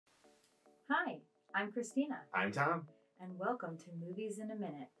Hi, I'm Christina. I'm Tom. And welcome to Movies in a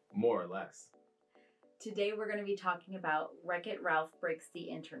Minute. More or less. Today we're going to be talking about Wreck-It Ralph Breaks the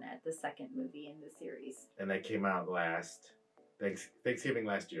Internet, the second movie in the series. And that came out Thanksgiving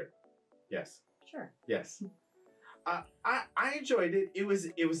last year. Yes. Sure. Yes. I enjoyed it. It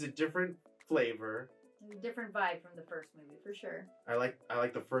was a different flavor. A different vibe from the first movie, for sure. I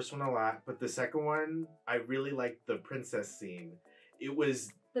like the first one a lot, but the second one, I really liked the princess scene. It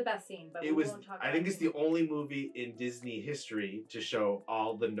was the best scene, but we won't talk about it. I think it's the only movie in Disney history to show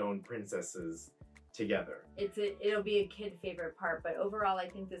all the known princesses together. It'll be a kid favorite part, but overall I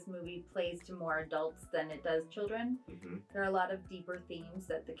think this movie plays to more adults than it does children. Mm-hmm. There are a lot of deeper themes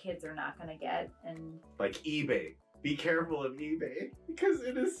that the kids are not going to get, and like eBay. Be careful of eBay because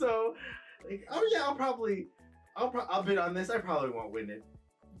it is so like, oh yeah, I'll bid on this. I probably won't win it.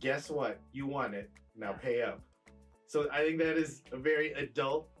 Guess what? You won it. Now pay up. So I think that is a very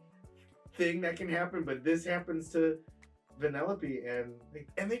adult thing that can happen, but this happens to Vanellope,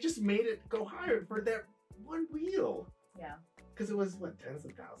 and they just made it go higher for that one wheel. Yeah. Because it was tens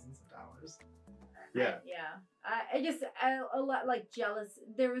of thousands of dollars. Yeah. A lot like jealous.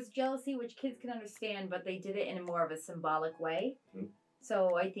 There was jealousy, which kids can understand, but they did it in a more of a symbolic way. Mm-hmm.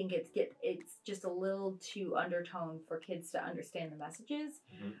 So I think it's just a little too undertoned for kids to understand the messages.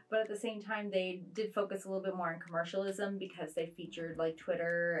 Mm-hmm. But at the same time, they did focus a little bit more on commercialism because they featured like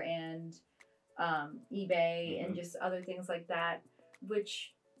Twitter and eBay mm-hmm. and just other things like that.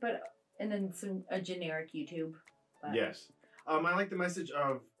 And then a generic YouTube. But. Yes. I like the message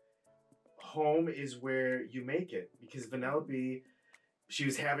of home is where you make it, because Vanellope, she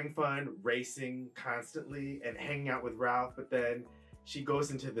was having fun racing constantly and hanging out with Ralph, but then she goes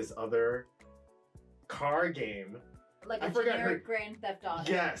into this other car game. Like a generic Grand Theft Auto.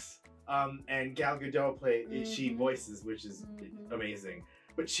 Yes. And Gal Gadot she voices, which is amazing.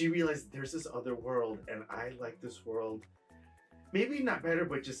 But she realized there's this other world, and I like this world. Maybe not better,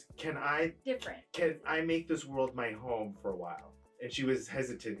 but just can I make this world my home for a while? And she was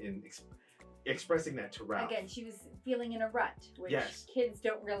hesitant in expressing that to Ralph. Again, she was feeling in a rut, which kids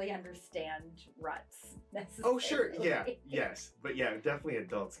don't really understand ruts necessarily. Oh, sure. Yeah. Yes. But yeah, definitely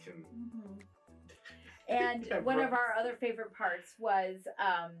adults can. Mm-hmm. And one of our other favorite parts was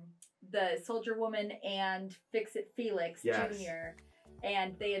the Soldier Woman and Fix-It Felix Jr.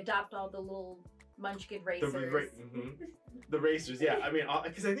 And they adopt all the little munchkin racers. The racers, yeah. I mean,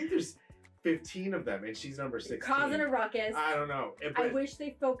 because I think there's 15 of them, and she's number 16. Causing a ruckus. I don't know. I wish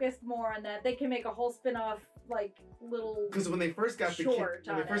they focused more on that. They can make a whole spin-off, like, little because when they first got the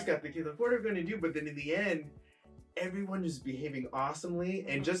kid, like, what are we going to do? But then in the end, everyone was behaving awesomely,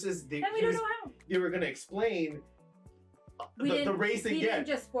 and just as they were going to explain the racing. We didn't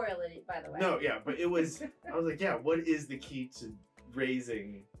just spoil it, by the way. No, yeah, but it was. I was like, yeah, what is the key to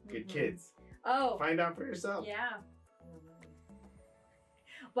raising good kids? Oh, find out for yourself. Yeah.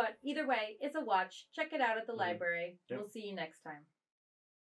 But either way, it's a watch. Check it out at the library. Yep. We'll see you next time.